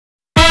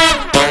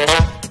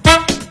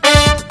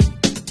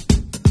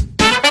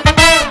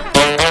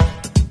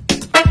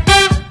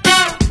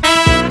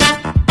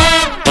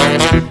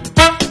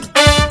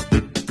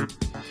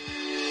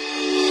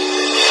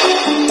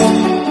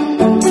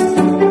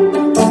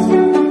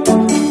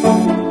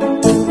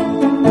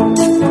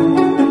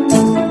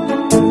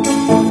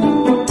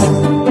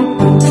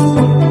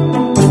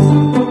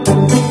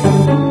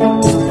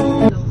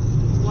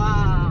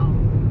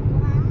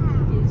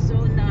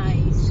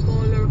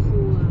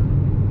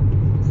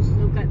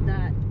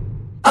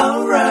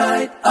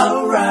Alright,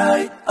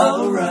 alright,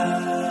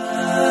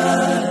 alright.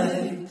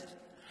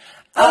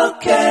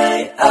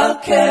 Okay,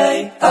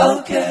 okay,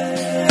 okay.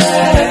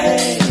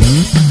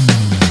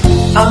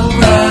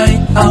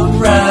 Alright,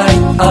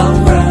 alright,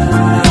 alright.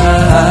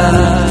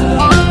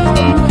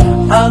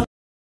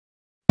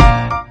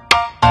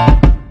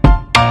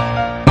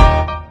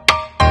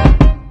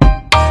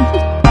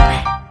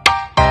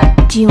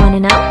 Do you want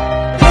to know?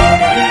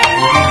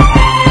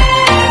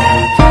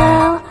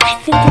 Well,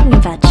 I've been thinking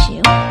about you,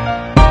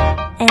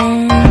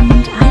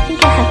 and I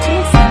think I have to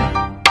listen,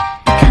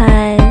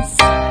 because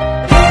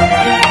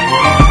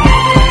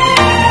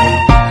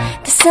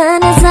the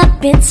sun is up,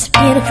 it's a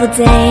beautiful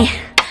day.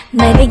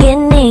 My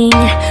beginning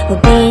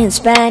will be as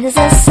bright as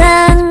the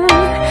sun.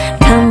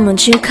 Come,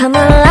 won't you come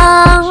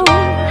along?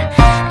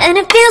 And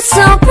it feels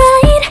so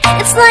bright,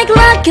 it's like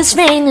luck is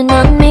raining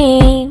on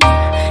me.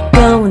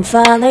 Go and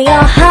follow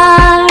your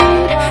heart,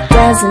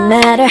 doesn't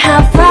matter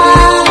how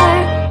far.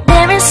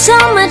 There is so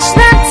much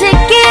love to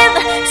give,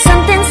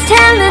 something's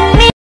telling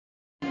me.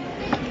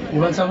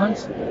 You want some,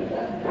 Hans?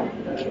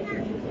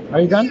 Are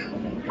you done?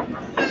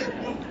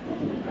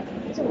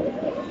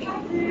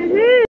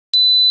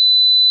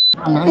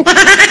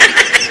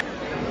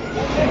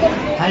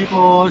 Hi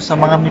po sa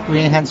mga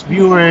Mikoy and Hans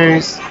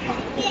viewers.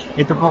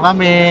 Ito po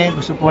kami,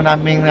 gusto po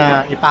namin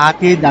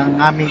ipahatid ang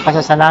aming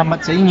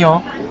pasasalamat sa inyo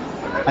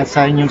at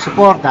sa inyong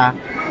suporta.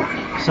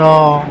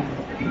 So,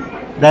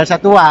 dahil sa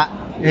tuwa,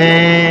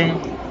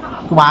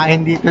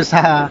 kumain dito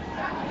sa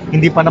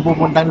hindi pa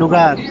napupuntang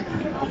lugar.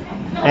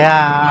 Kaya,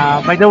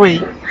 by the way,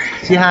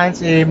 si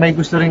Hans may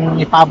gusto ring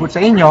ipaabot sa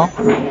inyo.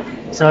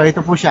 So, ito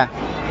po siya.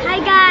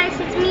 Hi guys,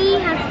 it's me,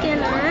 Hans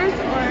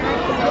or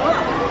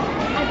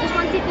I just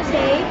wanted to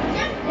say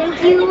thank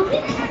you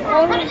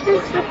all of the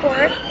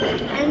support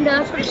and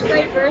the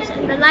subscribers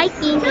and the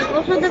liking and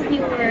also the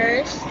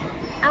viewers.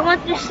 I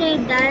want to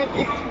say that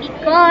it's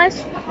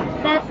because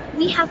that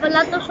we have a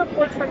lot of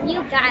support from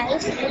you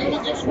guys, and we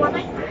just want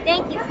to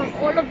thank you for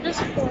all of the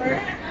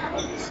support.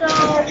 So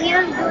we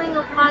are doing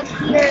a vlog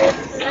here at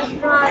the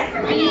restaurant.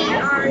 We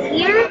are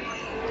here,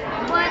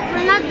 but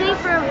we're not doing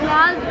for a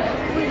vlog.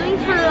 We're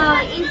doing for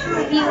an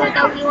interview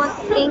that we want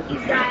to thank you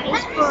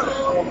guys for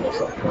all of the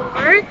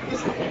support.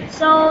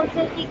 So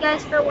thank you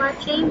guys for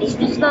watching. This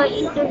is the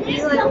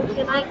interview. I hope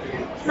you like,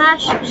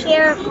 smash,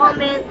 share,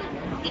 comment.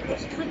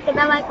 Click the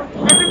bell icon to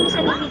never miss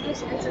any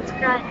videos and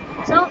subscribe.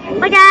 So,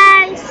 bye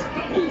guys!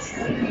 Peace!